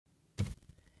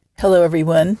Hello,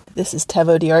 everyone. This is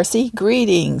Tevo DRC.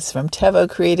 Greetings from Tevo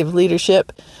Creative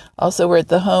Leadership. Also, we're at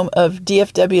the home of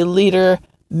DFW Leader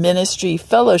Ministry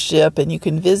Fellowship, and you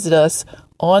can visit us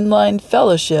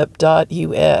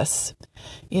onlinefellowship.us.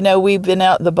 You know, we've been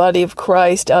out in the body of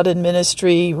Christ, out in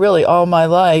ministry, really all my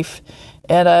life,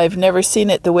 and I've never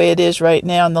seen it the way it is right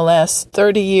now in the last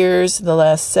 30 years, the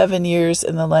last 7 years,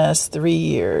 and the last 3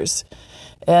 years.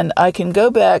 And I can go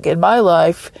back in my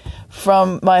life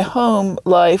from my home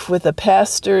life with a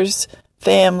pastor's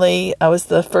family. I was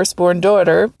the firstborn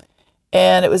daughter,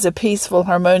 and it was a peaceful,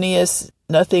 harmonious,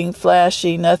 nothing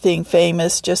flashy, nothing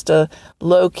famous, just a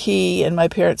low key. And my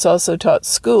parents also taught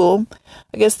school.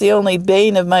 I guess the only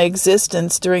bane of my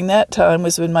existence during that time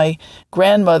was when my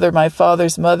grandmother, my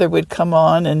father's mother, would come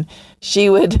on, and she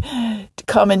would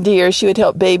commandeer, she would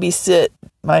help babysit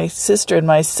my sister and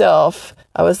myself.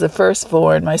 I was the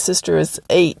firstborn. My sister is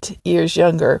 8 years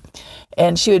younger.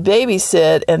 And she would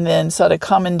babysit and then sort of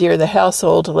commandeer the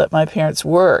household to let my parents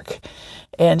work.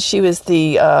 And she was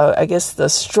the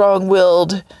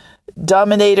strong-willed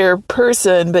dominator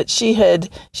person, but she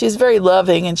was very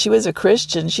loving, and she was a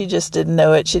Christian. She just didn't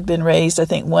know it. She'd been raised, I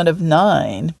think, one of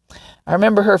 9. I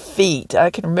remember her feet. I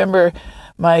can remember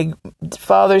my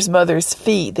father's mother's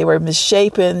feet. They were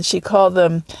misshapen. She called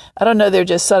them, I don't know, they're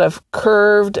just sort of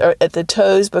curved at the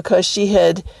toes because she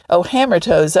had, hammer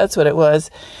toes, that's what it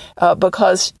was,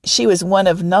 because she was one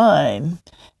of 9.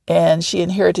 And she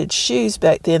inherited shoes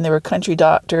back then. They were country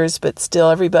doctors, but still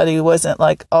everybody wasn't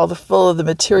like full of the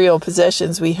material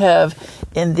possessions we have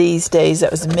in these days.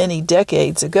 That was many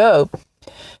decades ago. But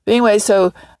anyway,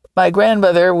 so my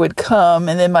grandmother would come,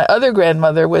 and then my other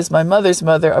grandmother was my mother's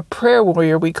mother, a prayer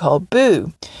warrior we called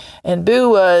Boo. And Boo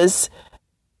was,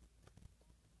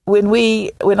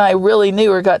 when I really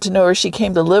knew her, got to know her, she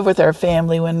came to live with our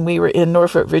family when we were in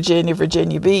Norfolk, Virginia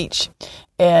Beach.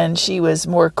 And she was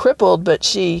more crippled, but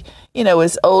she,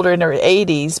 was older in her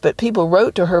 80s, but people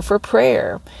wrote to her for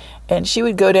prayer. And she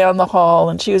would go down the hall,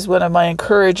 and she was one of my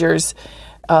encouragers.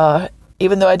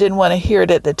 Even though I didn't want to hear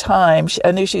it at the time, I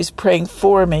knew she was praying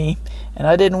for me, and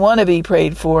I didn't want to be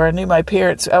prayed for. I knew my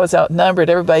parents, I was outnumbered.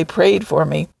 Everybody prayed for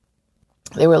me.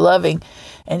 They were loving.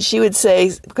 And she would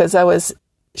say, because I was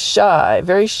shy,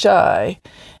 very shy,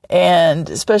 and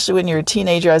especially when you're a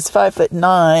teenager, I was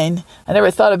 5'9". I never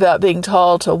thought about being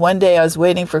tall till one day I was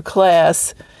waiting for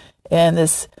class, and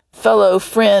this fellow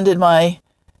friend in my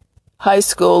high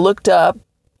school looked up,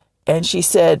 and she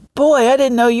said, "Boy, I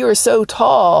didn't know you were so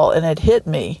tall," and it hit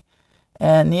me.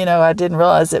 And, I didn't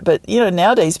realize it. But,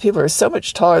 nowadays people are so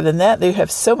much taller than that. They have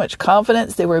so much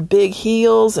confidence. They wear big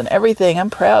heels and everything.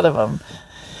 I'm proud of them.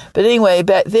 But anyway,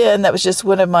 back then, that was just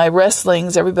one of my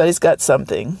wrestlings. Everybody's got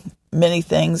something. Many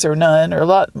things or none or a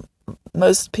lot.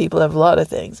 Most people have a lot of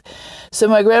things. So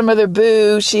my grandmother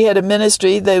Boo, she had a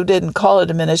ministry. They didn't call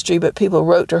it a ministry, but people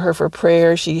wrote to her for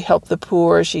prayer. She helped the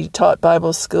poor. She taught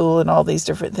Bible school and all these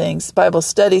different things, Bible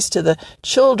studies to the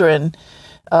children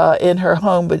in her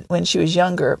home when she was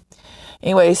younger.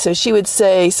 Anyway, so she would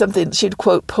say something, she'd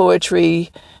quote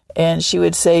poetry, and she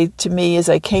would say to me as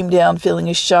I came down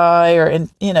feeling shy,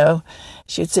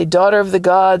 she'd say, "Daughter of the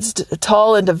gods,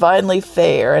 tall and divinely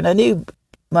fair." And I knew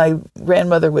my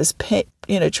grandmother was,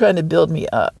 trying to build me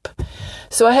up.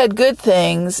 So I had good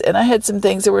things, and I had some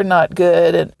things that were not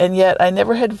good, and yet I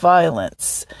never had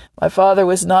violence. My father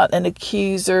was not an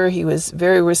accuser. He was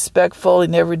very respectful. He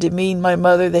never demeaned my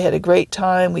mother. They had a great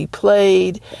time. We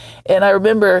played. And I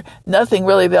remember nothing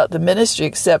really about the ministry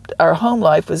except our home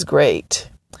life was great.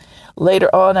 Later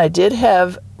on, I did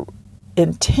have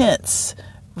intense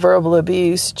verbal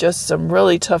abuse, just some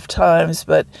really tough times,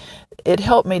 but it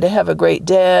helped me to have a great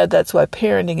dad. That's why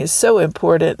parenting is so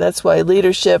important. That's why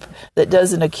leadership that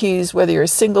doesn't accuse, whether you're a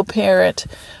single parent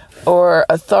or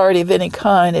authority of any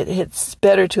kind, it's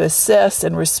better to assess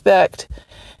and respect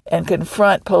and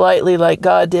confront politely like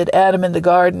God did Adam in the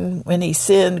garden when he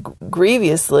sinned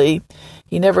grievously.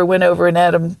 He never went over and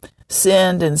Adam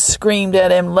sinned and screamed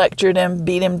at him, lectured him,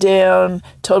 beat him down,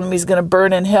 told him he's going to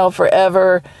burn in hell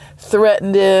forever,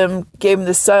 threatened him, gave him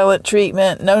the silent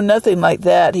treatment. No, nothing like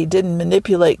that. He didn't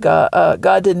manipulate God.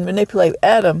 God didn't manipulate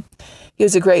Adam. He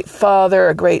was a great father,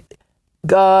 a great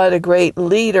God, a great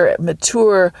leader, a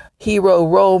mature hero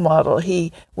role model.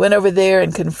 He went over there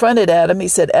and confronted Adam. He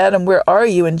said, "Adam, where are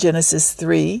you?" in Genesis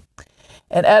 3.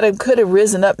 And Adam could have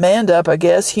risen up, manned up, I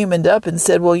guess, humaned up and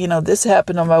said, "Well, this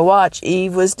happened on my watch.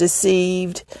 Eve was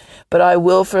deceived, but I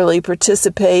willfully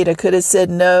participate. I could have said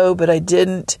no, but I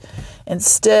didn't."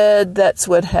 Instead, that's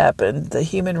what happened. The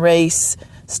human race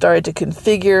started to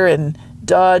configure and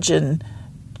dodge and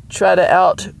try to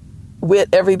outwit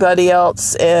everybody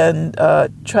else and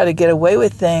try to get away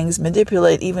with things,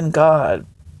 manipulate even God.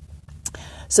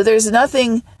 So there's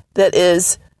nothing that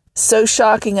is so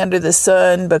shocking under the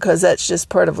sun, because that's just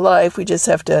part of life. We just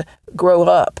have to grow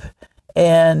up.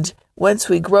 And once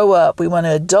we grow up, we want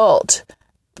to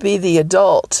be the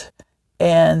adult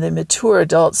and the mature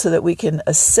adult, so that we can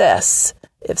assess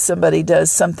if somebody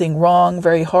does something wrong,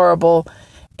 very horrible.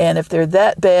 And if they're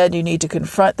that bad, you need to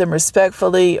confront them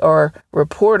respectfully or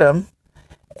report them.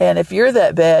 And if you're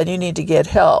that bad, you need to get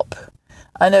help.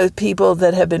 I know people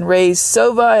that have been raised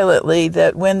so violently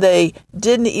that when they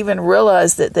didn't even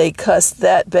realize that they cussed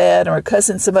that bad or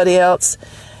cussing somebody else,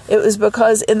 it was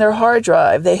because in their hard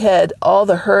drive, they had all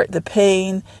the hurt, the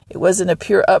pain. It wasn't a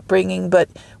pure upbringing. But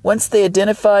once they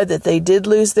identified that they did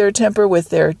lose their temper with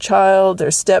their child,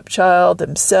 their stepchild,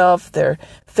 themselves, their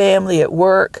family at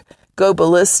work, go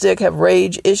ballistic, have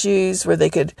rage issues where they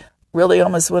could really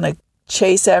almost want to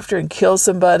chase after and kill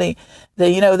somebody,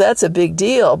 then, that's a big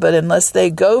deal. But unless they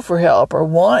go for help or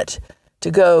want to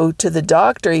go to the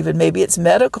doctor, even maybe it's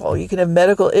medical. You can have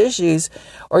medical issues,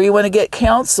 or you want to get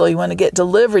counsel, you want to get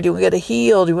delivered, you want to get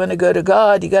healed, you want to go to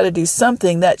God, you got to do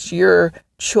something. That's your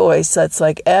choice. That's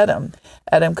like Adam.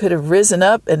 Adam could have risen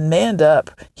up and manned up,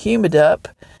 humaned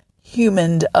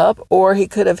up, or he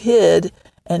could have hid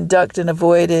and ducked and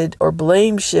avoided, or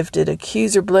blame shifted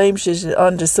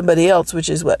onto somebody else, which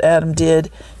is what Adam did.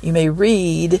 You may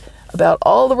read about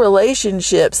all the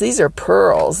relationships. These are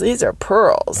pearls.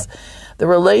 The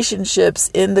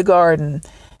relationships in the garden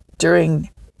during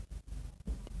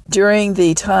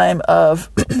the time of,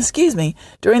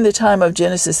 during the time of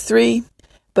Genesis 3.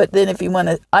 But then if you want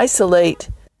to isolate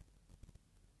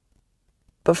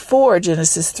before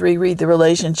Genesis 3, read the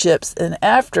relationships, and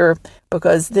after,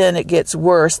 because then it gets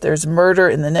worse. There's murder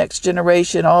in the next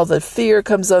generation. All the fear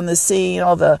comes on the scene,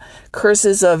 all the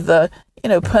curses of the,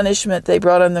 punishment they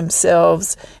brought on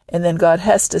themselves. And then God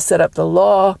has to set up the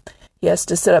law. He has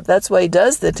to set up, that's why he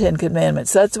does the 10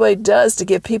 Commandments. That's what he does, to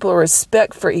give people a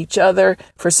respect for each other,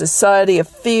 for society, a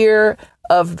fear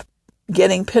of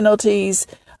getting penalties,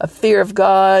 a fear of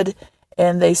God.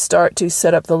 And they start to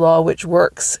set up the law, which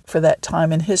works for that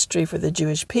time in history for the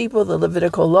Jewish people, the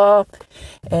Levitical law.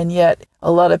 And yet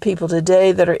a lot of people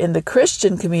today that are in the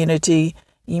Christian community,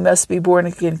 you must be born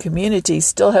again community,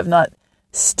 still have not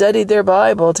studied their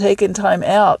Bible, taken time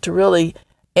out to really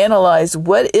analyze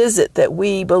what is it that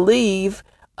we believe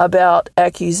about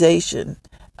accusation,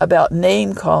 about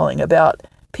name calling, about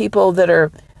people that are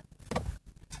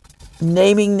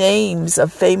naming names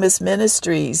of famous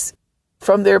ministries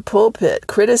from their pulpit,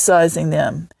 criticizing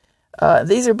them.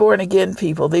 These are born-again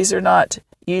people. These are not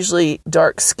usually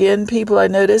dark-skinned people, I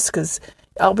notice, because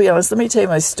I'll be honest, let me tell you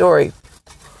my story.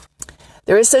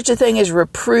 There is such a thing as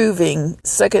reproving.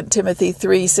 2 Timothy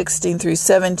 3:16 through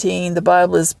 17. The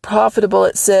Bible is profitable,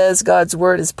 it says. God's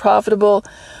word is profitable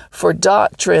for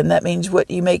doctrine. That means what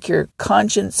you make your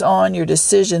conscience on, your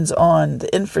decisions on,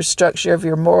 the infrastructure of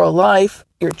your moral life,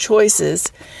 your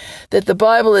choices. That the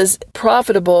Bible is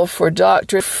profitable for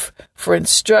doctrine, for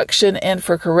instruction, and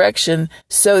for correction,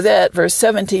 so that, verse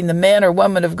 17, the man or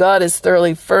woman of God is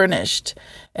thoroughly furnished,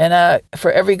 and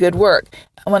for every good work.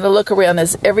 I want to look around.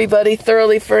 Is everybody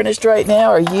thoroughly furnished right now?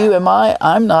 Are you? Am I?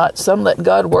 I'm not. So I'm letting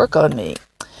God work on me.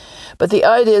 But the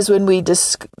idea is when we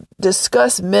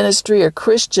discuss ministry or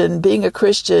Christian, being a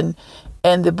Christian,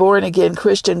 and the born-again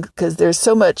Christian, because there's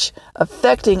so much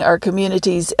affecting our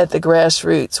communities at the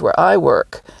grassroots where I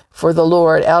work for the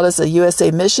Lord, out as a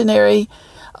USA missionary,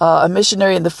 a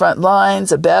missionary in the front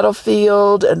lines, a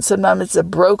battlefield, and sometimes it's a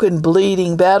broken,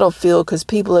 bleeding battlefield because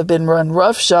people have been run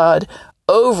roughshod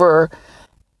over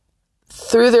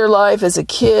through their life as a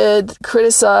kid,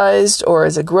 criticized, or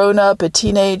as a grown-up, a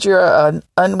teenager, an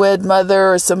unwed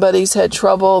mother, or somebody who's had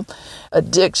trouble,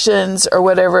 addictions, or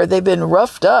whatever. They've been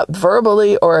roughed up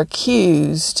verbally or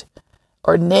accused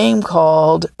or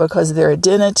name-called because of their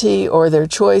identity or their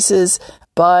choices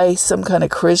by some kind of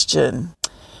Christian.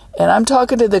 And I'm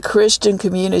talking to the Christian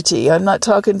community. I'm not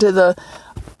talking to the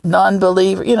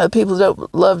non-believer, people who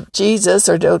don't love Jesus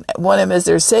or don't want him as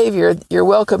their Savior. You're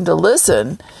welcome to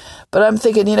listen. But I'm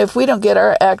thinking, if we don't get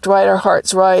our act right, our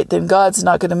hearts right, then God's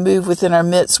not going to move within our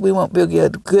midst. We won't be a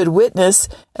good witness.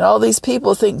 And all these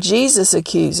people think Jesus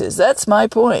accuses. That's my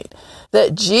point.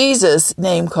 That Jesus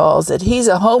name calls, that he's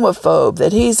a homophobe,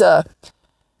 that he's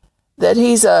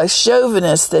a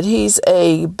chauvinist, that he's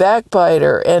a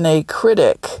backbiter and a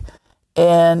critic.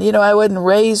 And, I wasn't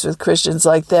raised with Christians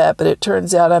like that, but it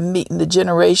turns out I'm meeting the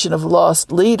generation of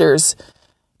lost leaders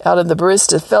out in the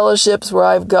barista fellowships where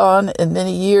I've gone in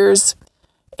many years,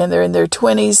 and they're in their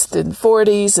 20s and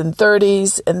 40s and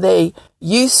 30s, and they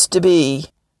used to be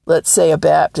let's say a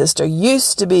Baptist, or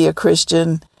used to be a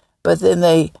Christian, but then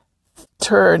they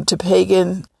turned to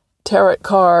pagan tarot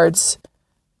cards,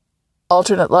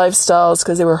 alternate lifestyles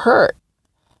because they were hurt.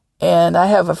 And I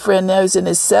have a friend now who's in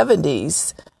his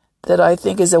 70s that I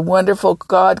think is a wonderful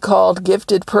God-called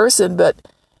gifted person, but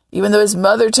even though his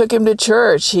mother took him to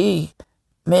church, I've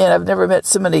never met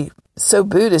somebody so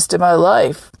Buddhist in my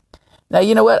life. Now,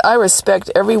 you know what? I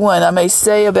respect everyone. I may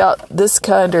say about this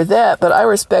kind or that, but I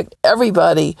respect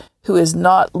everybody who is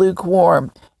not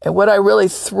lukewarm. And what I really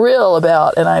thrill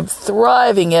about, and I'm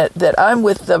thriving at, that I'm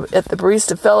at the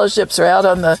barista fellowships or out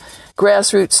on the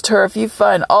grassroots turf, you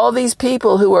find all these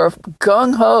people who are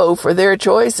gung-ho for their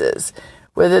choices,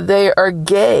 whether they are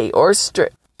gay or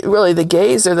straight. Really, the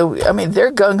gays are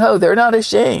they're gung-ho. They're not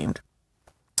ashamed.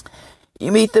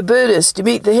 You meet the Buddhist, you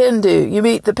meet the Hindu, you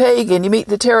meet the pagan, you meet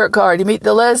the tarot card, you meet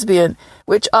the lesbian,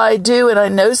 which I do, and I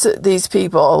know these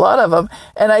people, a lot of them,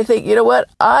 and I think, you know what?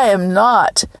 I am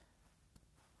not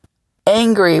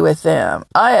angry with them.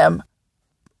 I am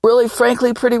really,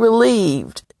 frankly, pretty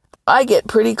relieved. I get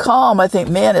pretty calm. I think,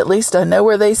 man, at least I know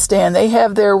where they stand. They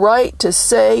have their right to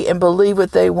say and believe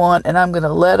what they want, and I'm going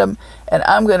to let them, and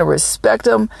I'm going to respect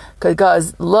them because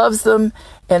God loves them,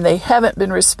 and they haven't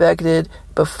been respected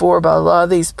before by a lot of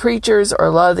these preachers or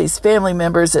a lot of these family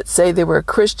members that say they were a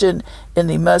Christian in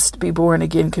the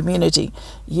must-be-born-again community.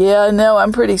 Yeah, I know,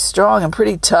 I'm pretty strong. I'm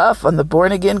pretty tough on the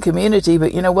born-again community,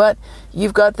 but you know what?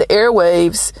 You've got the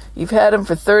airwaves. You've had them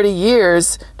for 30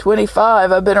 years,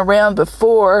 25. I've been around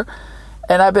before,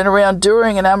 and I've been around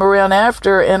during, and I'm around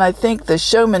after, and I think the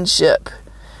showmanship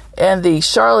and the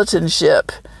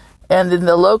charlatanship and then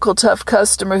the local tough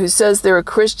customer who says they're a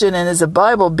Christian and is a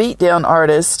Bible beatdown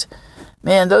artist,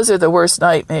 man, those are the worst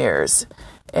nightmares.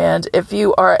 And if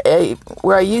you are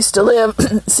where I used to live,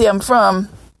 see, I'm from,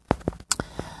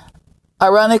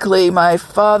 ironically, my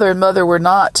father and mother were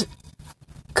not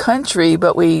country,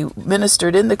 but we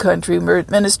ministered in the country,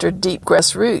 ministered deep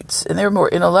grassroots, and they were more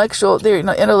intellectual.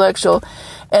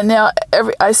 And now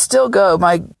I still go.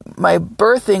 My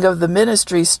birthing of the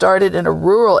ministry started in a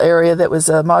rural area that was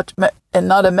and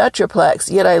not a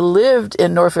metroplex. Yet I lived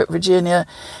in Norfolk, Virginia,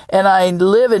 and I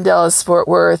live in Dallas, Fort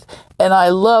Worth, and I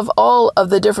love all of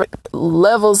the different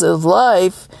levels of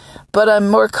life, but I'm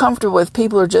more comfortable with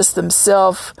people who are just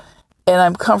themselves, and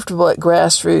I'm comfortable at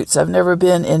grassroots. I've never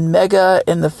been in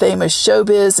the famous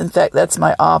showbiz. In fact, that's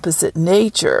my opposite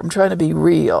nature. I'm trying to be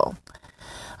real.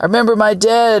 I remember my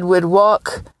dad would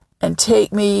walk and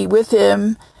take me with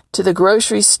him to the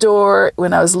grocery store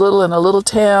when I was little in a little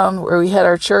town where we had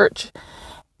our church,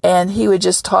 and he would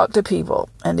just talk to people,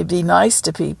 and he'd be nice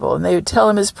to people, and they would tell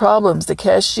him his problems, the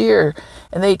cashier,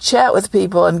 and they'd chat with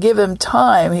people and give him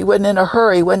time. He wasn't in a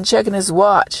hurry, he wasn't checking his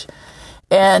watch,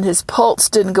 and his pulse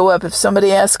didn't go up if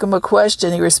somebody asked him a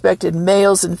question. He respected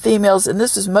males and females, and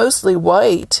this was mostly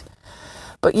white.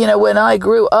 But, you know, when I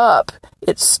grew up,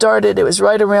 it was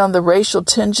right around the racial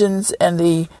tensions and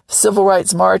the civil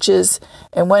rights marches.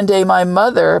 And one day my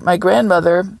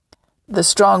grandmother, the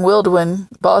strong-willed one,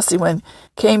 bossy one,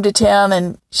 came to town,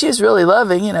 and she was really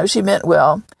loving, she meant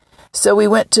well. So we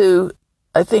went to,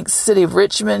 I think, the city of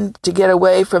Richmond to get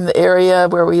away from the area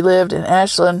where we lived in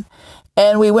Ashland.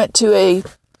 And we went to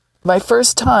my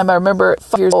first time, I remember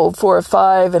 5 years old, 4 or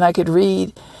 5, and I could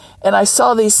read. And I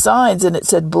saw these signs, and it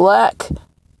said black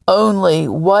only,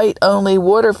 white only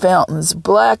water fountains,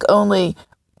 black only,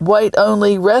 white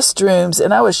only restrooms.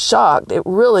 And I was shocked. It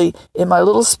really, in my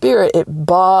little spirit, it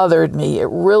bothered me. It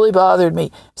really bothered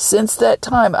me. Since that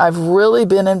time, I've really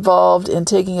been involved in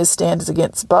taking a stand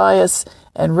against bias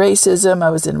and racism.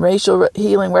 I was in racial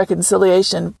healing,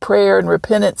 reconciliation, prayer, and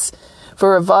repentance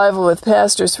for revival with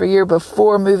pastors for a year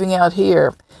before moving out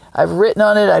here. I've written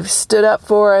on it. I've stood up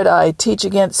for it. I teach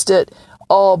against it,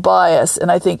 all bias. And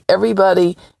I think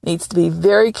everybody needs to be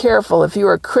very careful. If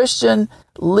you're a Christian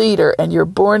leader and you're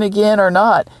born again or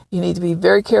not, you need to be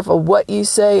very careful what you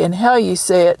say and how you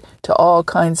say it to all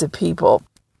kinds of people.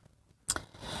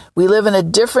 We live in a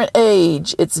different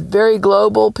age. It's very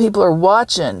global. People are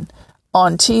watching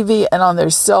on TV and on their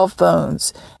cell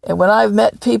phones. And when I've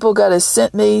met people, God has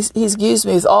sent me, he's used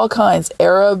me with all kinds,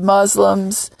 Arab,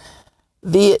 Muslims,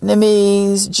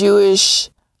 Vietnamese, Jewish,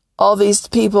 all these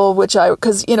people,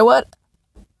 because you know what?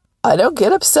 I don't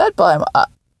get upset by them.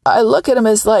 I look at them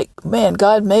as like, man,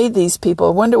 God made these people.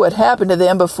 I wonder what happened to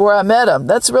them before I met them.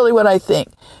 That's really what I think.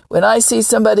 When I see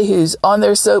somebody who's on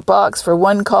their soapbox for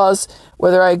one cause,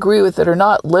 whether I agree with it or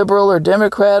not, liberal or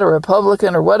Democrat or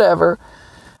Republican or whatever,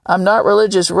 I'm not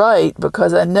religious right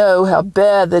because I know how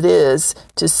bad that is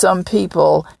to some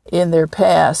people in their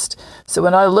past. So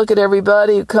when I look at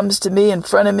everybody who comes to me in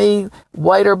front of me,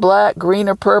 white or black, green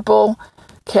or purple,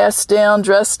 cast down,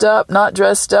 dressed up, not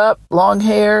dressed up, long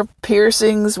hair,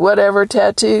 piercings, whatever,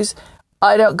 tattoos.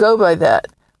 I don't go by that.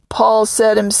 Paul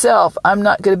said himself, I'm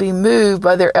not going to be moved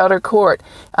by their outer court.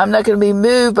 I'm not going to be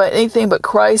moved by anything but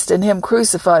Christ and Him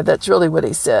crucified. That's really what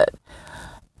he said.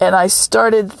 And I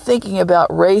started thinking about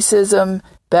racism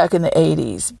back in the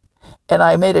 80s. And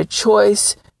I made a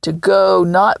choice to go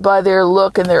not by their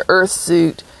look and their earth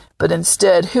suit, but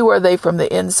instead, who are they from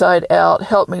the inside out?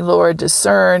 Help me, Lord,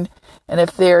 discern. And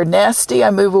if they're nasty,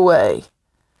 I move away.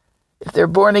 If they're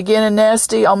born again and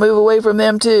nasty, I'll move away from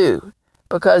them too.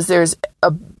 Because there's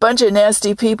a bunch of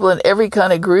nasty people in every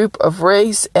kind of group of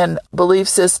race and belief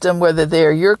system, whether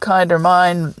they're your kind or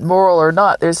mine, moral or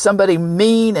not. There's somebody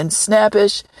mean and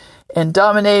snappish and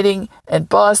dominating and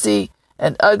bossy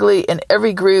and ugly in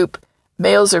every group,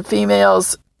 males or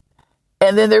females.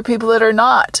 And then there are people that are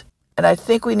not. And I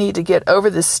think we need to get over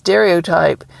the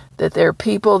stereotype that there are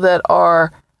people that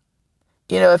are,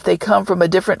 if they come from a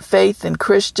different faith than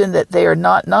Christian, that they are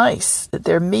not nice, that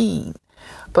they're mean.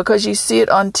 Because you see it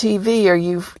on TV, or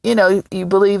you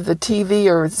believe the TV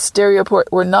or stereo report,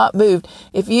 we're not moved.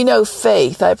 If you know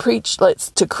faith, I preach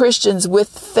to Christians with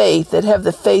faith that have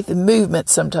the faith movement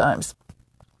sometimes.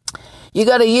 You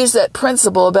got to use that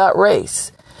principle about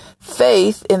race.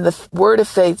 Faith in the Word of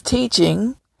Faith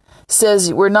teaching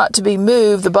says we're not to be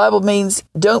moved. The Bible means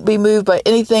don't be moved by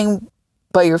anything,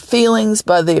 by your feelings,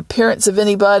 by the appearance of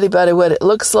anybody, by what it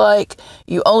looks like.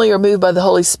 You only are moved by the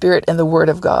Holy Spirit and the Word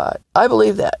of God. I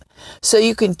believe that. So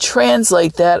you can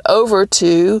translate that over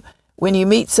to when you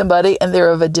meet somebody and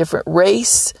they're of a different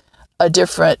race, a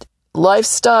different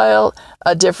lifestyle,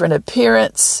 a different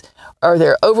appearance, or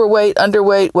they're overweight,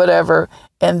 underweight, whatever.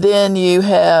 And then you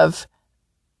have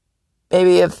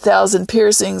maybe 1,000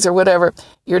 piercings or whatever.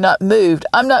 You're not moved.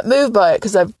 I'm not moved by it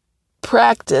because I've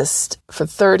practiced for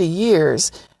 30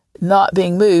 years not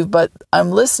being moved, but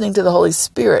I'm listening to the Holy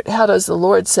Spirit. How does the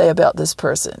Lord say about this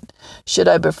person? Should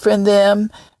I befriend them?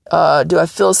 Do I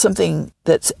feel something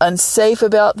that's unsafe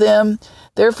about them?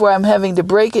 Therefore, I'm having to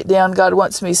break it down. God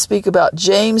wants me to speak about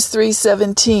James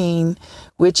 3:17,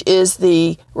 which is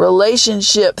the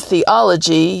relationship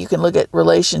theology. You can look at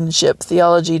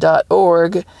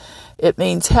relationshiptheology.org. It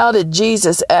means, how did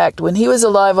Jesus act when he was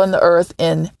alive on the earth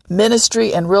in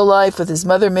ministry and real life with his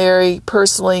mother Mary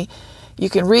personally? You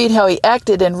can read how he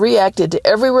acted and reacted to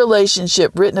every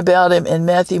relationship written about him in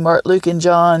Matthew, Mark, Luke, and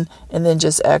John, and then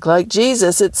just act like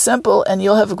Jesus. It's simple, and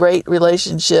you'll have great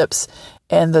relationships,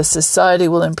 and the society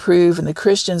will improve, and the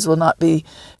Christians will not be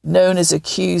known as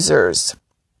accusers.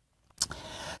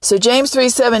 So James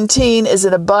 3:17 is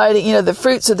an abiding, the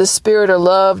fruits of the Spirit are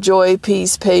love, joy,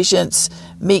 peace, patience,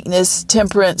 meekness,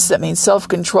 temperance. That means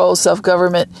self-control,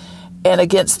 self-government, and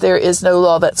against there is no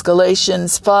law. That's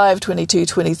Galatians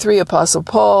 5:22-23, Apostle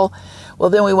Paul.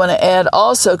 Well, then we want to add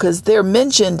also, because they're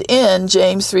mentioned in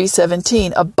James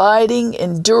 3:17, abiding,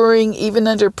 enduring, even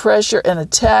under pressure and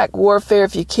attack, warfare,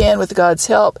 if you can, with God's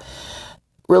help,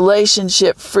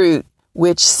 relationship fruit,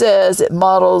 which says it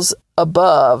models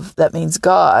above. That means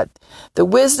God. The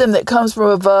wisdom that comes from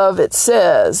above, it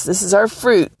says, this is our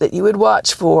fruit that you would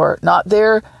watch for, not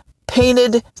their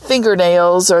painted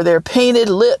fingernails or their painted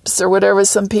lips or whatever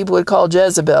some people would call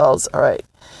Jezebels. All right.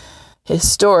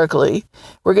 Historically,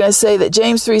 we're going to say that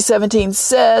James 3:17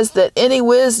 says that any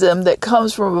wisdom that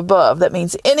comes from above, that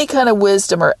means any kind of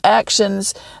wisdom or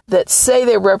actions that say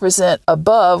they represent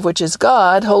above, which is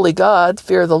God, holy God,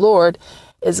 fear of the Lord,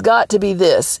 has got to be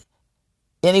this.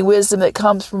 Any wisdom that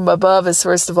comes from above is,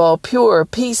 first of all, pure,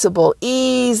 peaceable,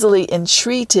 easily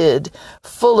entreated,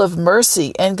 full of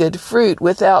mercy and good fruit,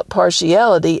 without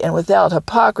partiality and without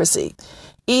hypocrisy.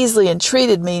 Easily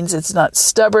entreated means it's not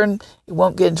stubborn, it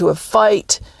won't get into a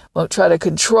fight, won't try to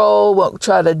control, won't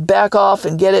try to back off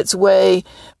and get its way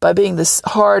by being this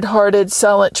hard-hearted,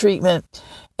 silent treatment,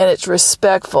 and it's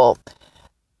respectful.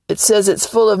 It says it's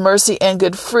full of mercy and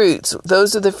good fruits.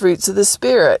 Those are the fruits of the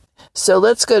Spirit. So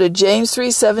let's go to James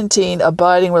 3:17,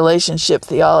 abiding relationship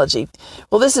theology.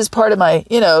 Well, this is part of my,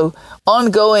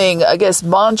 ongoing,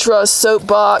 mantra,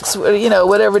 soapbox,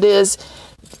 whatever it is.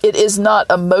 It is not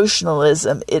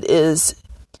emotionalism. It is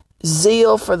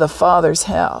zeal for the Father's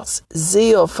house,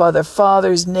 zeal for the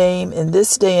Father's name in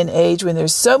this day and age when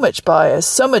there's so much bias,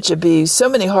 so much abuse, so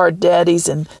many hard daddies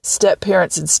and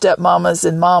step-parents and step-mamas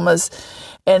and mamas,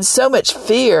 and so much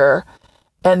fear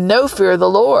and no fear of the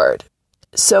Lord.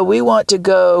 So we want to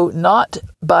go not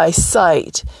by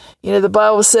sight. The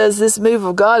Bible says this move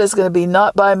of God is going to be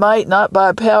not by might, not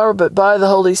by power, but by the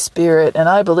Holy Spirit. And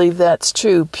I believe that's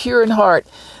true. Pure in heart.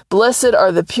 Blessed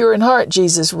are the pure in heart,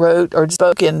 Jesus wrote or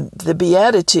spoke in the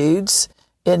Beatitudes.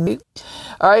 in me.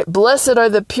 All right, blessed are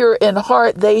the pure in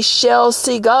heart, they shall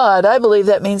see God. I believe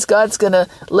that means God's going to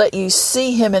let you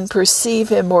see him and perceive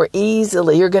him more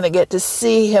easily. You're going to get to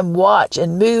see him watch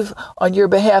and move on your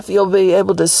behalf. You'll be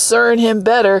able to discern him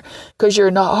better because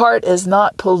your heart is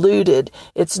not polluted.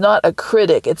 It's not a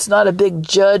critic. It's not a big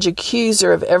judge,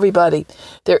 accuser of everybody.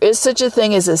 There is such a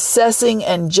thing as assessing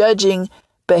and judging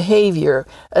behavior,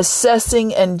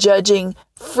 assessing and judging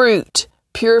fruit,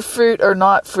 pure fruit or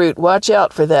not fruit. Watch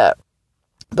out for that.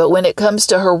 But when it comes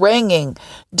to haranguing,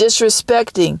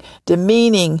 disrespecting,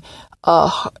 demeaning,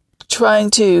 trying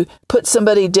to put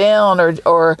somebody down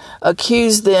or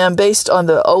accuse them based on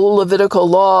the old Levitical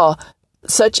law,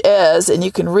 such as, and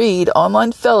you can read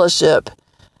Online Fellowship.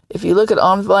 If you look at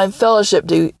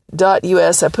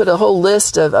onlinefellowship.us, I put a whole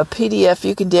list of a PDF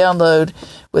you can download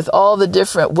with all the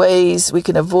different ways we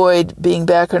can avoid being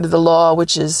back under the law,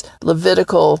 which is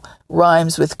Levitical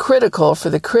rhymes with critical for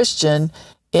the Christian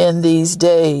in these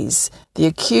days. The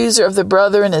accuser of the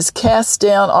brethren is cast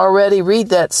down already. Read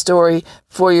that story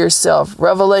for yourself.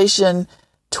 Revelation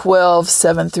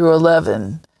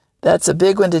 12:7-11. That's a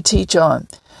big one to teach on.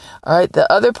 All right.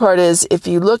 The other part is if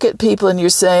you look at people and you're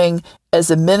saying, as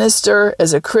a minister,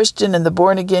 as a Christian in the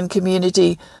born again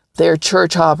community, they're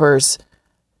church hoppers.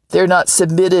 They're not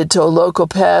submitted to a local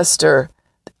pastor.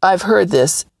 I've heard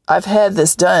this. I've had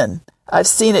this done. I've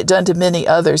seen it done to many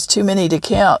others, too many to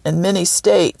count in many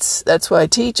states. That's why I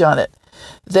teach on it.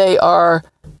 They are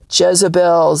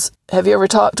Jezebels. Have you ever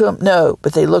talked to them? No,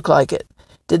 but they look like it.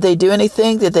 Did they do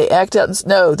anything? Did they act out?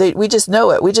 No, we just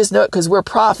know it. We just know it because we're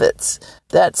prophets.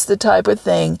 That's the type of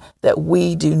thing that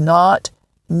we do not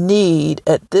need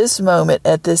at this moment,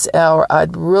 at this hour.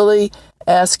 I'd really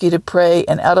ask you to pray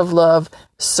and out of love,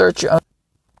 search your own.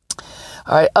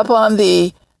 All right, up on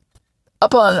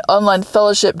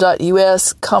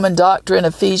onlinefellowship.us, common doctrine,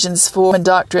 Ephesians 4. Common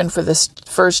doctrine for the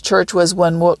first church was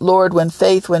one Lord, one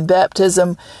faith, one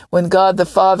baptism, one God, the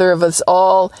Father of us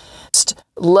all.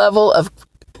 Level of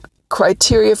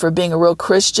criteria for being a real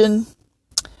Christian.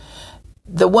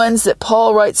 The ones that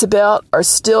Paul writes about are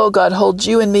still, God holds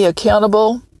you and me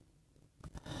accountable,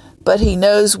 but he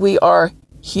knows we are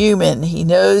human. He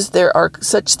knows there are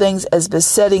such things as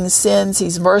besetting sins.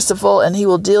 He's merciful and he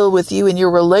will deal with you in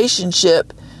your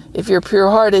relationship. If you're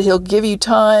pure-hearted, he'll give you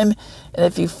time. And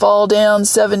if you fall down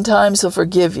 7 times, he'll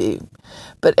forgive you.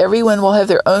 But everyone will have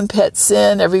their own pet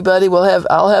sin. Everybody will have,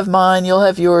 I'll have mine, you'll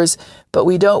have yours. But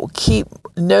we don't keep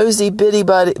nosy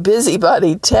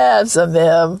busybody tabs on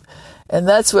them. And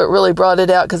that's what really brought it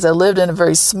out, because I lived in a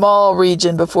very small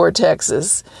region before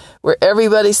Texas, where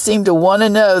everybody seemed to want to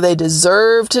know. They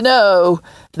deserved to know.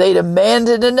 They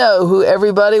demanded to know who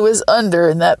everybody was under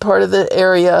in that part of the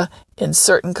area in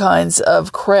certain kinds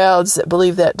of crowds that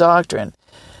believe that doctrine.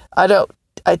 I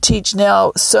teach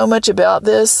now so much about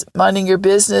this, minding your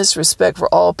business, respect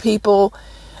for all people.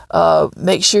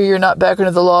 Make sure you're not back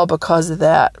under the law because of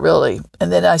that, really.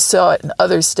 And then I saw it in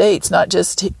other states, not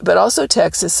just, but also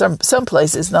Texas, some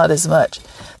places, not as much.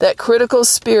 That critical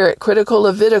spirit, critical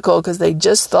Levitical, because they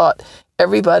just thought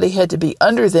everybody had to be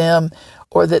under them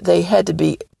or that they had to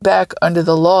be back under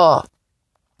the law.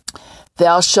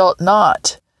 Thou shalt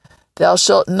not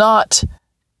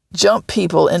jump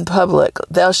people in public.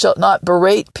 Thou shalt not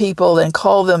berate people and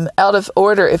call them out of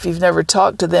order if you've never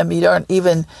talked to them. You don't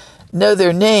even know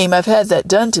their name. I've had that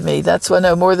done to me. That's what I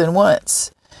know more than once.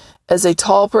 As a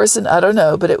tall person, I don't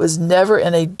know, but it was never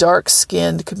in a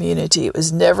dark-skinned community. It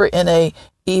was never in a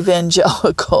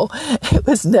evangelical. It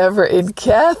was never in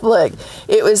Catholic.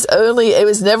 It was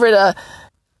never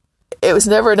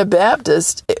in a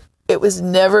Baptist. It was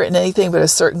never in anything but a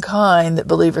certain kind that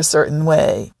believe a certain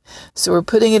way. So we're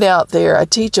putting it out there. I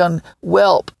teach on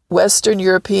WELP, Western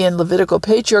European Levitical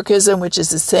Patriarchism, which is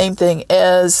the same thing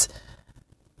as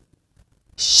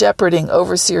shepherding,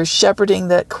 overseer shepherding.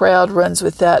 That crowd runs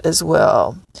with that as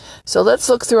well. So let's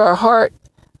look through our heart.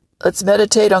 Let's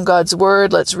meditate on God's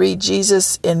word. Let's read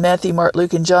Jesus in Matthew, Mark,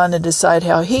 Luke, and John and decide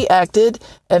how he acted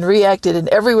and reacted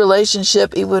in every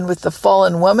relationship, even with the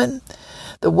fallen woman.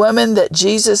 The woman that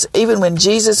Jesus, even when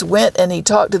Jesus went and he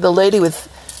talked to the lady with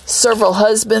several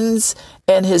husbands,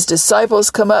 and his disciples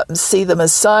come up and see the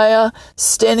Messiah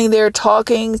standing there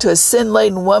talking to a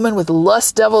sin-laden woman with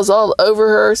lust devils all over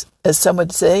her, as some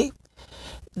would say.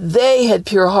 They had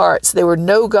pure hearts. They were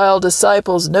no guile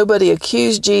disciples. Nobody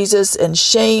accused Jesus and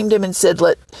shamed him and said,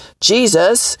 let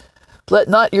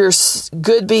not your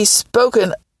good be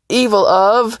spoken evil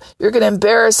of. You're going to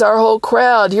embarrass our whole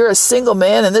crowd. You're a single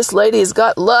man and this lady has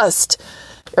got lust.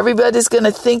 Everybody's going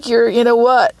to think you're,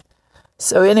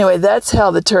 So anyway, that's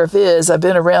how the turf is. I've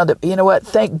been around it. But you know what?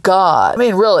 Thank God. I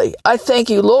mean, really, I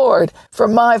thank you, Lord, for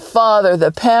my father,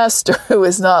 the pastor, who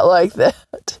is not like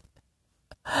that.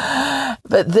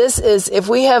 But this is, if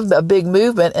we have a big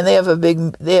movement and they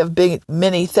have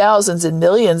many thousands and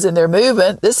millions in their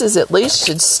movement, this is at least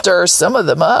should stir some of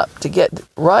them up to get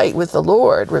right with the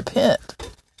Lord, repent.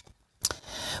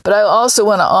 But I also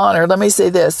want to honor, let me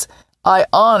say this, I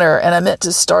honor, and I meant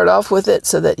to start off with it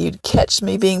so that you'd catch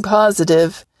me being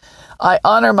positive. I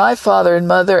honor my father and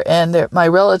mother and my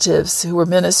relatives who were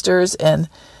ministers and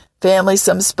family.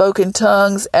 Some spoke in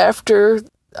tongues after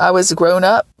I was grown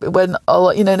up. It wasn't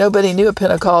all, nobody knew a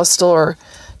Pentecostal or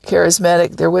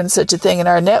charismatic. There wasn't such a thing in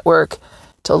our network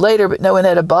till later, but no one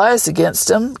had a bias against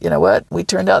them. You know what? We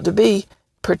turned out to be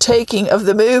partaking of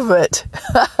the movement,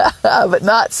 but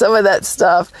not some of that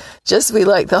stuff. Just we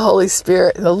like the Holy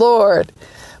Spirit and the Lord,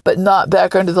 but not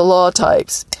back under the law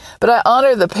types. But I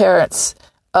honor the parents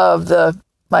of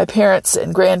my parents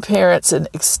and grandparents and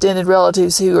extended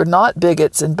relatives who are not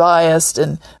bigots and biased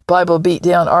and Bible beat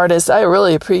down artists. I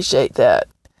really appreciate that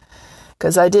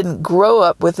because I didn't grow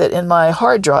up with it in my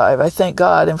hard drive. I thank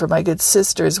God, and for my good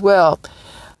sister as well.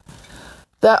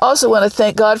 I also want to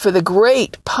thank God for the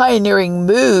great pioneering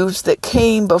moves that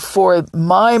came before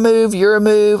my move, your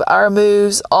move, our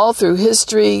moves, all through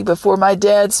history, before my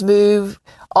dad's move,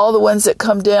 all the ones that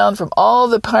come down from all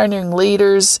the pioneering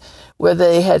leaders, where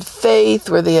they had faith,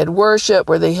 where they had worship,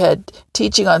 where they had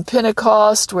teaching on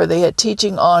Pentecost, where they had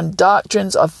teaching on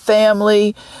doctrines of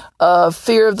family, of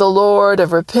fear of the Lord,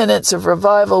 of repentance, of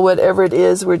revival, whatever it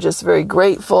is. We're just very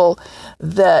grateful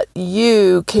that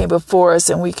you came before us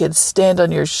and we could stand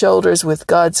on your shoulders with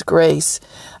God's grace.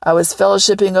 I was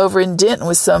fellowshipping over in Denton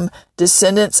with some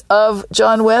descendants of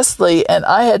John Wesley, and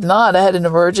I had an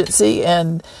emergency,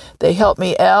 and they helped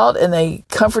me out, and they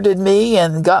comforted me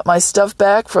and got my stuff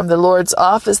back from the Lord's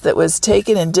office that was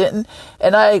taken in Denton,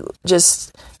 and I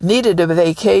just needed a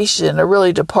vacation or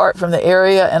really depart from the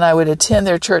area, and I would attend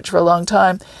their church for a long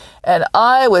time. And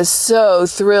I was so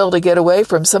thrilled to get away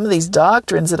from some of these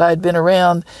doctrines that I had been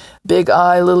around, big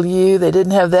I, little u. They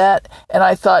didn't have that. And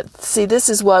I thought, see, this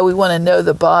is why we want to know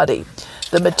the body.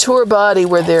 The mature body,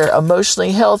 where they're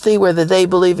emotionally healthy, whether they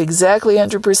believe exactly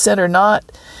 100% or not,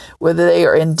 whether they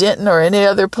are in Denton or any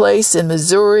other place in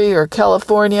Missouri or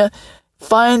California,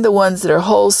 find the ones that are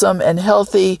wholesome and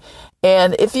healthy.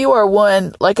 And if you are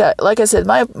one, like I said,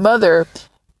 my mother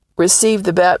received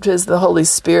the baptism of the Holy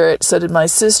Spirit, so did my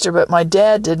sister, but my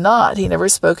dad did not. He never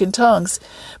spoke in tongues.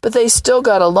 But they still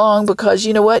got along because,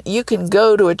 you know what? You can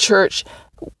go to a church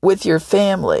with your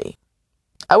family.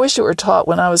 I wish it were taught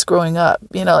when I was growing up,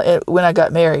 when I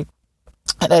got married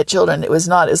and had children. It was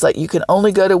not. It's like you can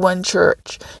only go to one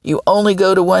church. You only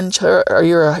go to one church, or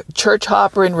you're a church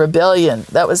hopper in rebellion.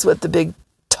 That was what the big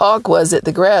talk was at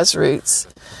the grassroots.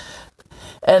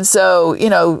 And so,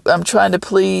 I'm trying to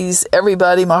please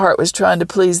everybody. My heart was trying to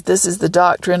please. This is the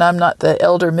doctrine. I'm not the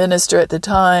elder minister at the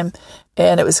time,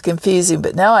 and it was confusing.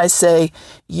 But now I say,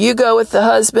 you go with the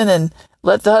husband and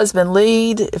let the husband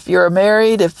lead. If you're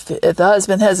married, if the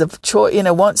husband has a choice,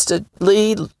 wants to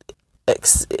lead,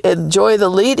 enjoy the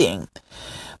leading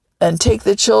and take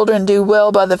the children, do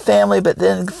well by the family, but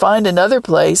then find another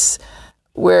place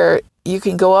where you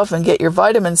can go off and get your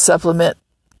vitamin supplement,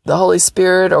 the Holy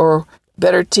Spirit, or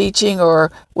better teaching,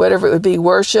 or whatever it would be,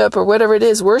 worship, or whatever it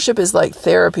is. Worship is like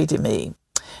therapy to me.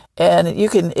 And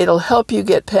it'll help you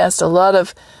get past a lot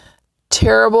of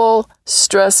terrible,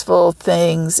 stressful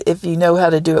things if you know how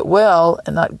to do it well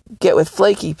and not get with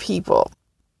flaky people.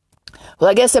 Well,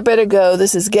 I guess I better go.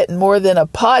 This is getting more than a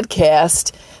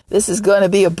podcast. This is going to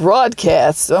be a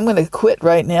broadcast. So I'm going to quit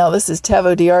right now. This is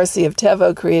Tavo DRC of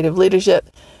Tavo Creative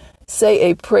Leadership. Say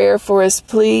a prayer for us,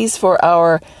 please, for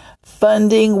our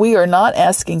funding. We are not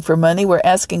asking for money. We're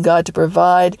asking God to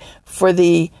provide for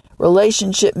the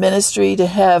relationship ministry to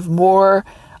have more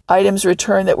items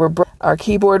returned that were broken. Our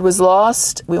keyboard was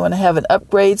lost. We want to have an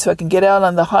upgrade so I can get out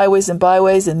on the highways and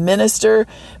byways and minister,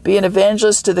 be an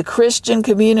evangelist to the Christian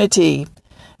community,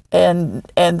 and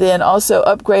then also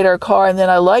upgrade our car. And then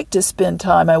I want to spend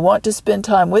time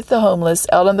with the homeless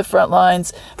out on the front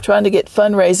lines, trying to get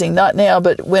fundraising, not now,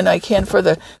 but when I can, for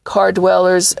the car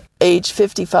dwellers age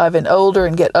 55 and older,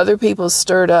 and get other people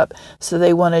stirred up so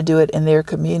they want to do it in their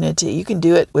community. You can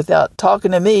do it without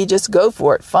talking to me. Just go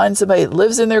for it. Find somebody that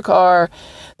lives in their car,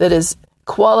 that is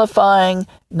qualifying,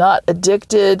 not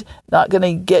addicted, not going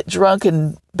to get drunk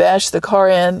and bash the car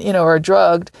in, or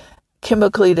drugged,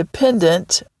 chemically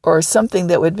dependent, or something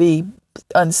that would be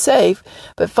unsafe.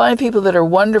 But find people that are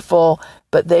wonderful,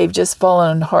 but they've just fallen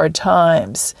on hard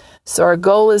times. So our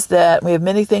goal is that we have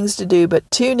many things to do, but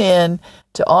tune in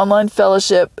to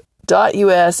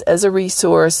onlinefellowship.us as a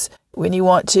resource when you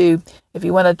want to. If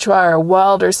you want to try our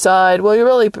wilder side,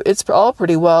 well, it's all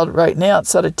pretty wild right now. It's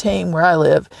sort of tame where I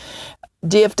live.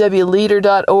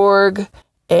 dfwleader.org,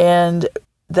 and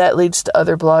that leads to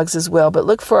other blogs as well. But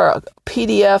look for our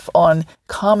PDF on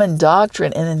common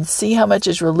doctrine and then see how much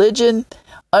is religion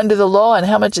under the law and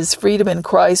how much is freedom in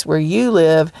Christ where you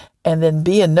live, and then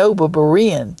be a noble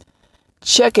Berean.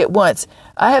 Check it once.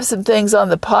 I have some things on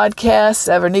the podcast.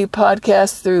 I have a new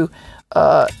podcast through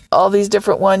all these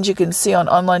different ones you can see on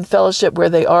Online Fellowship where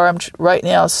they are. I'm right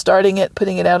now starting it,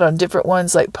 putting it out on different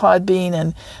ones like Podbean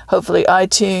and hopefully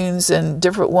iTunes and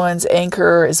different ones,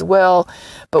 Anchor as well.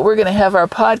 But we're going to have our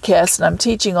podcast, and I'm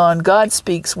teaching on God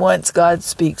speaks once, God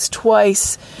speaks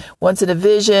twice. Once in a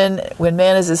vision, when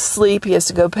man is asleep, he has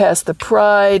to go past the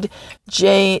pride.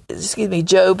 Job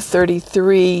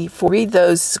 33. Read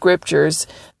those scriptures.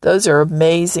 Those are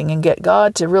amazing, and get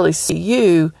God to really see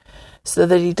you, so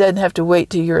that he doesn't have to wait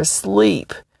till you're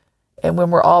asleep. And when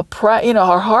we're all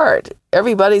our heart,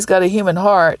 everybody's got a human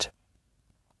heart.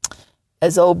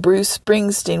 As old Bruce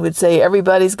Springsteen would say,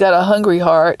 everybody's got a hungry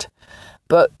heart,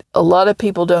 but a lot of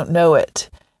people don't know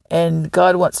it. And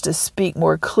God wants to speak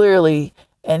more clearly,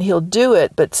 and he'll do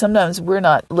it, but sometimes we're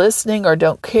not listening or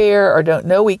don't care or don't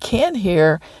know we can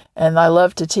hear. And I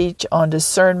love to teach on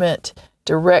discernment,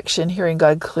 direction, hearing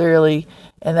God clearly.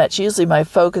 And that's usually my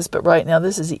focus. But right now,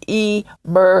 this is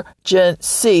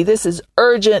emergency. This is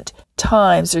urgent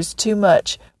times. There's too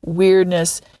much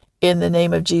weirdness in the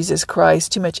name of Jesus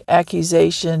Christ, too much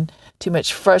accusation, too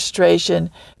much frustration.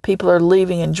 People are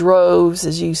leaving in droves.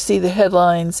 As you see the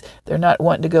headlines, they're not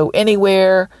wanting to go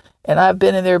anywhere. And I've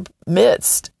been in their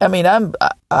midst. I mean,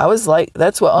 I was like,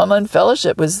 that's what Online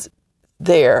Fellowship was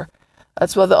there.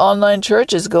 That's why the online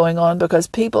church is going on, because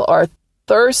people are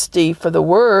thirsty for the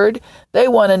word. They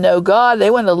want to know God. They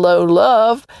want to know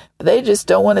love. But they just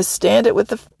don't want to stand it with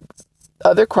the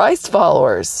other Christ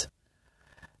followers.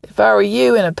 If I were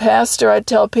you and a pastor, I'd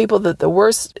tell people that the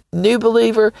worst new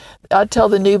believer, I'd tell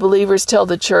the new believers, tell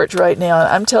the church right now.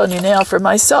 I'm telling you now for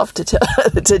myself to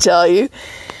tell you.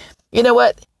 You know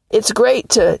what? It's great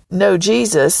to know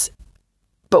Jesus,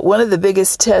 but one of the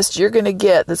biggest tests you're going to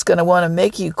get that's going to want to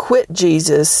make you quit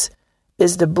Jesus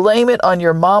is to blame it on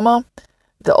your mama,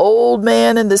 the old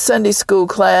man in the Sunday school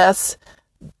class,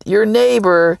 your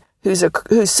neighbor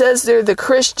who says they're the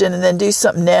Christian and then do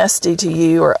something nasty to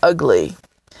you or ugly.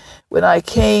 When I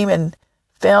came and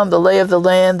found the lay of the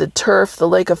land, the turf, the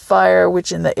lake of fire,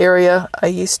 which in the area I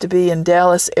used to be in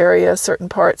Dallas area, certain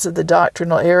parts of the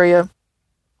doctrinal area,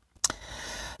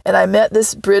 and I met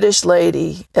this British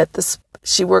lady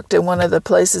she worked in one of the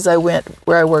places I went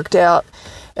where I worked out,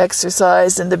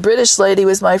 exercise, and the British lady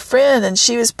was my friend, and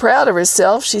she was proud of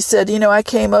herself. She said, I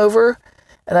came over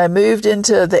and I moved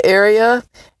into the area,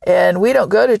 and we don't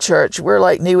go to church. We're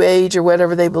like New Age or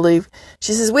whatever they believe.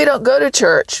 She says, we don't go to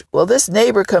church. Well, this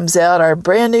neighbor comes out, our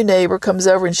brand new neighbor comes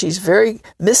over, and she's very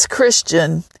Miss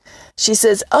Christian. She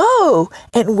says, oh,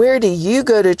 and where do you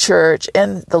go to church?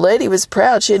 And the lady was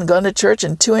proud. She hadn't gone to church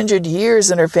in 200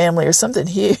 years in her family or something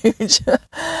huge.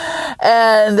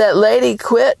 And that lady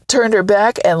quit, turned her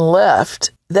back, and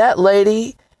left. That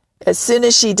lady, as soon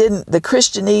as the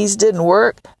Christianese didn't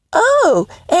work, oh,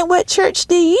 and what church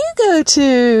do you go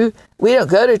to? We don't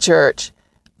go to church.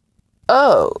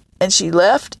 Oh, and she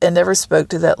left and never spoke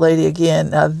to that lady again.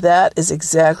 Now that is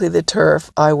exactly the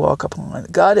turf I walk upon.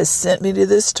 God has sent me to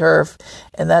this turf,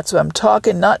 and that's what I'm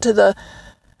talking, not to the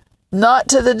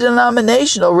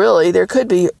denominational, really. There could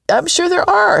be, I'm sure there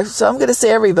are, so I'm going to say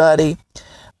everybody.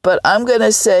 But I'm going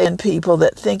to say in people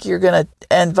that think you're going to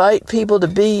invite people to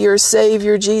be your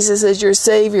Savior, Jesus as your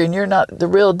Savior, and you're not the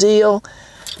real deal,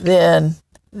 then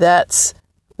that's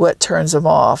what turns them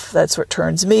off. That's what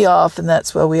turns me off, and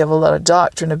that's why we have a lot of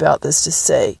doctrine about this to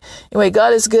say. Anyway,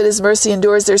 God is good, His mercy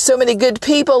endures. There's so many good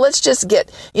people. Let's just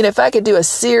get, if I could do a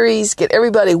series, get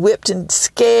everybody whipped and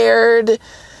scared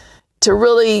to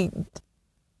really,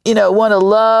 want to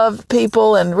love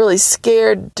people, and really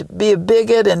scared to be a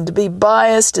bigot and to be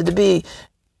biased and to be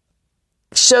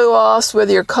show-offs,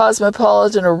 whether you're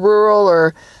cosmopolitan or rural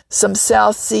or some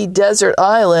South Sea desert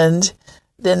island,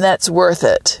 then that's worth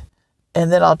it. And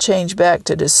then I'll change back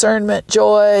to discernment,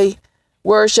 joy,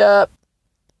 worship,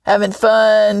 having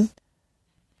fun,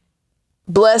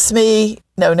 bless me.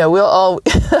 No, we'll all...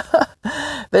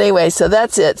 But anyway, so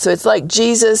that's it. So it's like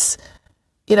Jesus,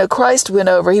 Christ went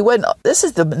over. He wasn't... This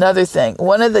is another thing.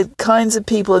 One of the kinds of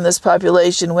people in this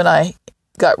population, when I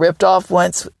got ripped off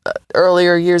once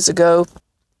earlier years ago,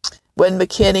 wasn't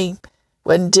McKinney,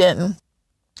 wasn't Denton.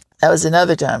 That was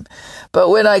another time. But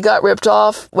when I got ripped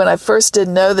off, when I first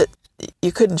didn't know that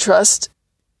you couldn't trust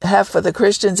half of the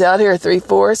Christians out here,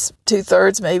 3/4,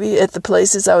 2/3 maybe, at the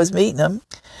places I was meeting them,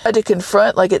 I had to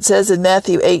confront, like it says in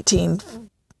Matthew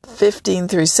 18:15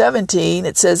 through 17,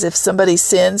 it says if somebody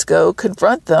sins, go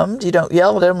confront them. You don't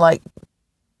yell at them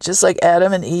just like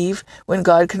Adam and Eve when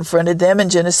God confronted them in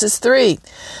Genesis 3.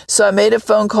 So I made a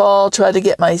phone call, tried to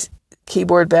get my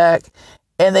keyboard back,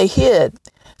 and they hid.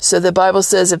 So the Bible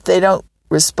says if they don't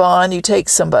respond, you take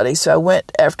somebody. So I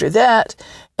went after that,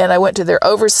 and I went to their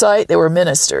oversight. They were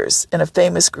ministers in a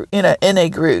famous group, in a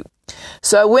group.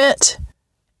 So I went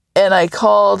and I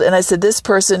called and I said, this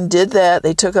person did that.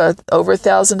 They took a over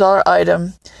 $1,000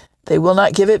 item. They will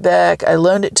not give it back. I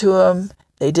loaned it to them.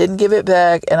 They didn't give it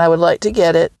back, and I would like to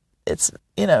get it. It's,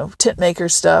 tent maker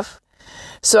stuff.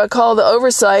 So I called the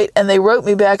oversight, and they wrote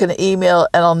me back an email,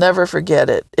 and I'll never forget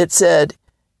it. It said,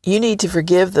 you need to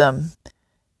forgive them.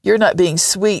 You're not being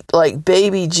sweet like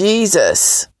baby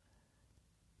Jesus.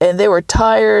 And they were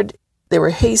tired. They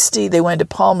were hasty. They wanted to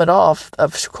palm it off,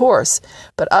 of course.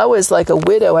 But I was like a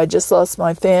widow. I just lost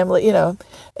my family,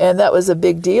 and that was a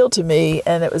big deal to me.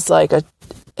 And it was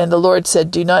and the Lord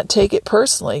said, do not take it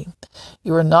personally.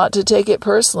 You are not to take it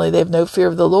personally. They have no fear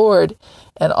of the Lord.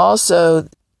 And also,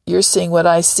 you're seeing what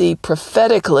I see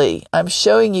prophetically. I'm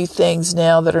showing you things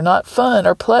now that are not fun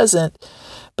or pleasant,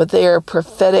 but they are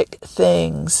prophetic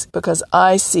things because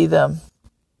I see them.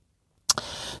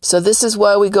 So this is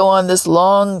why we go on this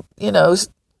long,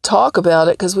 talk about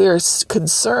it, because we are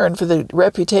concerned for the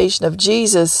reputation of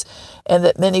Jesus, and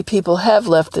that many people have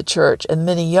left the church, and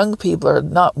many young people are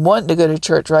not wanting to go to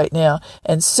church right now,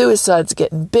 and suicide's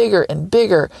getting bigger and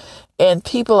bigger, and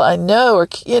people I know are,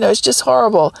 it's just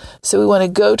horrible. So we want to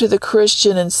go to the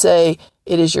Christian and say,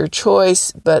 it is your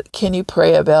choice, but can you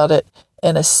pray about it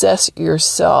and assess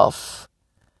yourself?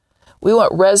 We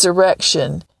want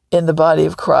resurrection in the body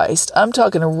of Christ. I'm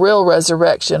talking a real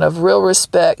resurrection of real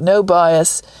respect, no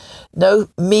bias, no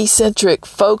me-centric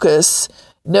focus,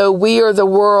 no we are the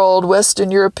world,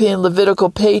 Western European Levitical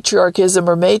patriarchism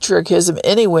or matriarchism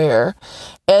anywhere,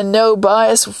 and no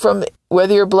bias from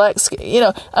whether you're black.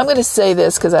 I'm going to say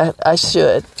this because I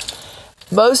should.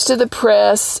 Most of the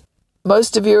press,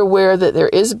 most of you are aware that there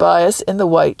is bias in the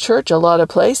white church a lot of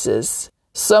places.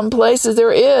 Some places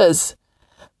there is.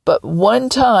 But one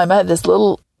time I had this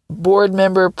little board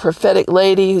member, prophetic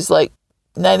lady who's like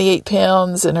 98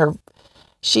 pounds, and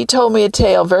she told me a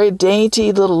tale, very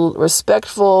dainty, little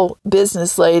respectful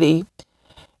business lady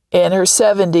in her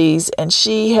 70s, and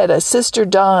she had a sister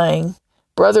dying,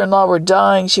 brother-in-law were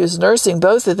dying, she was nursing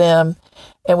both of them,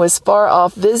 and was far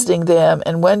off visiting them,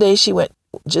 and one day she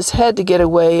just had to get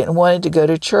away and wanted to go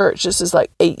to church. This is like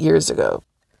 8 years ago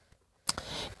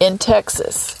in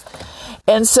Texas.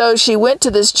 And so she went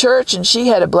to this church, and she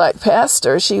had a black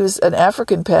pastor. She was an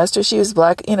African pastor. She was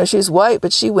black, she was white,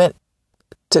 but she went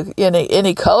to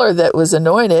any color that was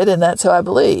anointed, and that's how I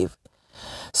believe.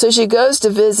 So she goes to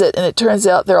visit, and it turns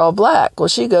out they're all black. Well,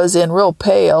 she goes in real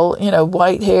pale,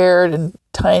 white-haired and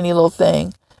tiny little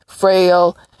thing,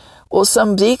 frail. Well,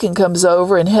 some deacon comes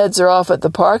over and heads her off at the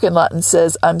parking lot and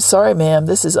says, I'm sorry, ma'am,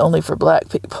 this is only for black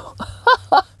people.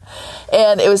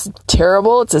 And it was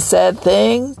terrible. It's a sad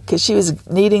thing because she was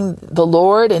needing the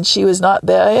Lord and she was not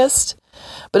biased.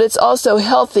 But it's also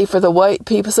healthy for the white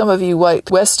people, some of you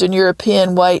white, Western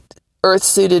European, white,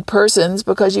 earth-suited persons,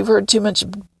 because you've heard too much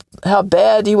how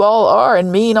bad you all are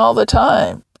and mean all the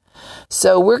time.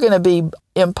 So we're going to be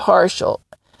impartial.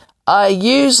 I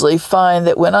usually find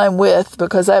that when I'm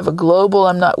because I have a global,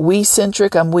 I'm not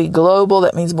we-centric, I'm we-global.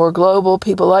 That means more global.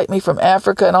 People like me from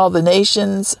Africa and all the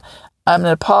nations. I'm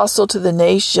an apostle to the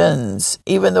nations,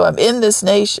 even though I'm in this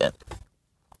nation.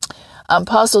 I'm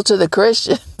apostle to the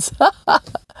Christians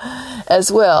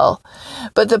as well.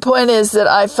 But the point is that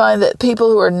I find that people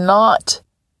who are not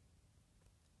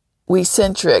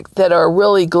we-centric, that are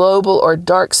really global or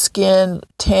dark-skinned,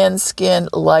 tan-skinned,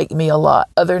 like me a lot.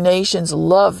 Other nations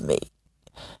love me.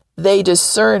 They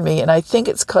discern me, and I think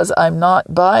it's because I'm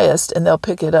not biased, and they'll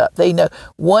pick it up. They know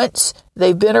once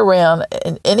they've been around,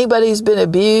 and anybody who's been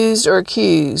abused or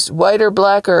accused, white or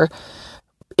black or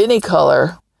any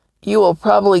color, you will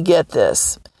probably get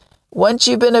this. Once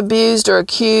you've been abused or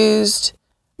accused,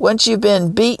 once you've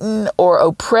been beaten or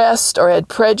oppressed or had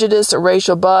prejudice or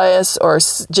racial bias or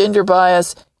gender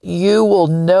bias, you will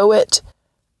know it,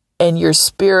 and your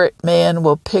spirit man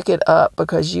will pick it up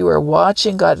because you are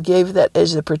watching. God gave that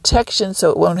as a protection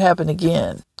so it won't happen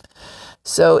again.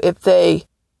 So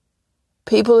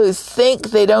people who think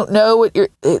they don't know what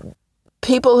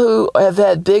people who have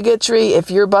had bigotry, if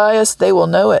you're biased, they will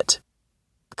know it.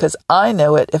 because I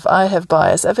know it. If I have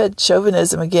bias, I've had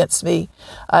chauvinism against me.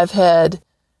 I've had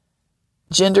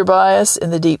gender bias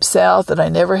in the Deep South that I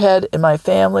never had in my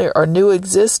family or knew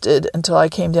existed until I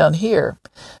came down here.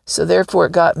 So therefore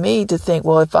it got me to think,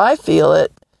 well, if I feel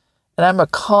it, and I'm a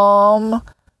calm,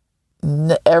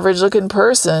 average-looking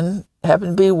person, happen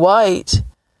to be white,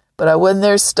 but I wasn't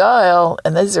their style,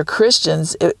 and these are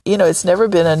Christians. It's never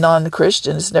been a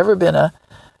non-Christian. It's never been a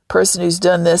person who's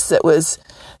done this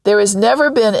there has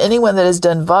never been anyone that has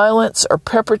done violence or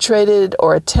perpetrated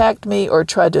or attacked me or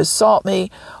tried to assault me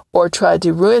or tried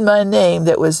to ruin my name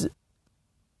that was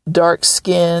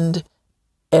dark-skinned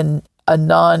and a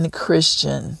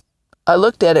non-Christian. I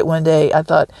looked at it one day. I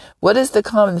thought, what is the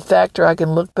common factor I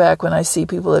can look back when I see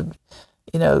people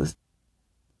have,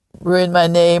 ruined my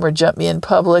name or jumped me in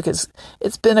public?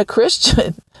 It's been a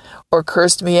Christian or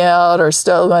cursed me out or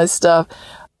stole my stuff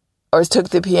or took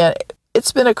the piano.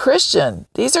 It's been a Christian.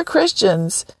 These are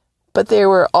Christians, but they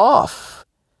were off.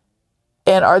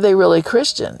 And are they really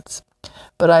Christians?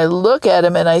 But I look at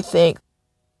them and I think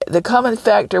the common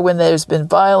factor when there's been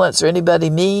violence or anybody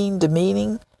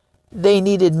demeaning, they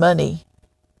needed money.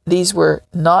 These were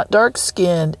not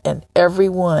dark-skinned, and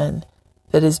everyone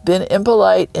that has been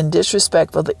impolite and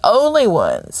disrespectful, the only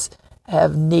ones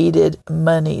have needed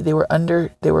money. They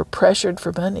were pressured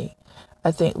for money.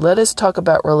 I think, let us talk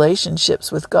about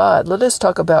relationships with God. Let us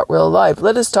talk about real life.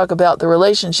 Let us talk about the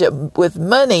relationship with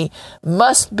money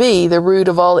must be the root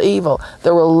of all evil.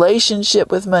 The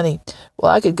relationship with money.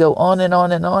 Well, I could go on and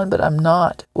on and on, but I'm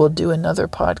not. We'll do another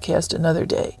podcast another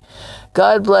day.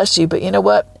 God bless you. But you know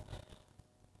what?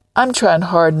 I'm trying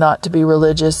hard not to be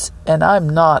religious, and I'm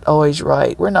not always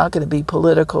right. We're not going to be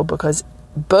political because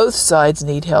both sides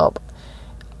need help.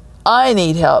 I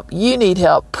need help. You need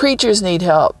help. Preachers need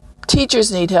help.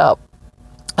 Teachers need help.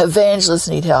 Evangelists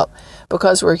need help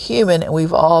because we're human and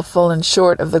we've all fallen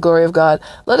short of the glory of God.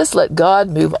 Let us let God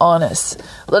move on us.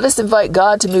 Let us invite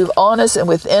God to move on us and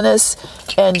within us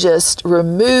and just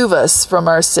remove us from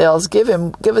ourselves. Give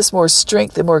us more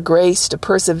strength and more grace to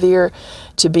persevere,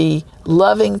 to be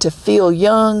loving, to feel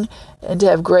young, and to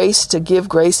have grace to give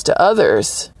grace to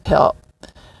others. Help.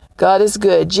 God is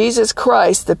good. Jesus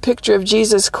Christ, the picture of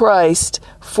Jesus Christ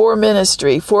for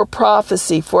ministry, for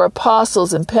prophecy, for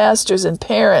apostles and pastors and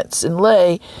parents and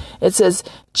lay. It says,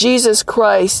 Jesus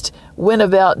Christ went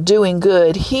about doing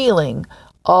good, healing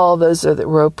all those that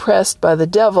were oppressed by the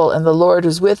devil, and the Lord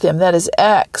was with him. That is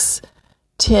Acts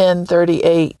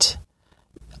 10:38.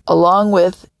 Along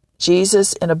with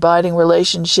Jesus in abiding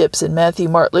relationships in Matthew,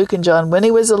 Mark, Luke, and John when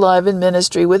he was alive in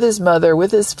ministry with his mother,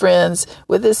 with his friends,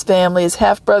 with his family, his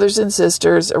half-brothers and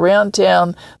sisters around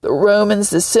town, the Romans,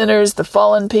 the sinners, the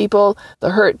fallen people, the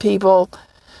hurt people.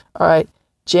 All right,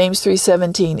 James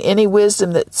 3:17. Any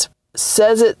wisdom that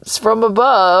says it's from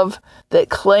above, that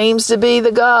claims to be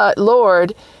the God,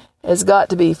 Lord, has got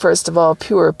to be, first of all,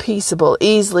 pure, peaceable,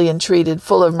 easily entreated,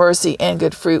 full of mercy and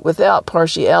good fruit, without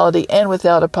partiality and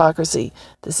without hypocrisy.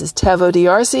 This is Tevo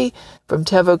DRC from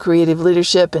Tevo Creative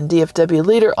Leadership and DFW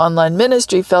Leader Online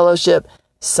Ministry Fellowship,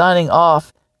 signing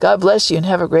off. God bless you and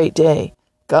have a great day.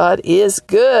 God is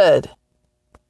good.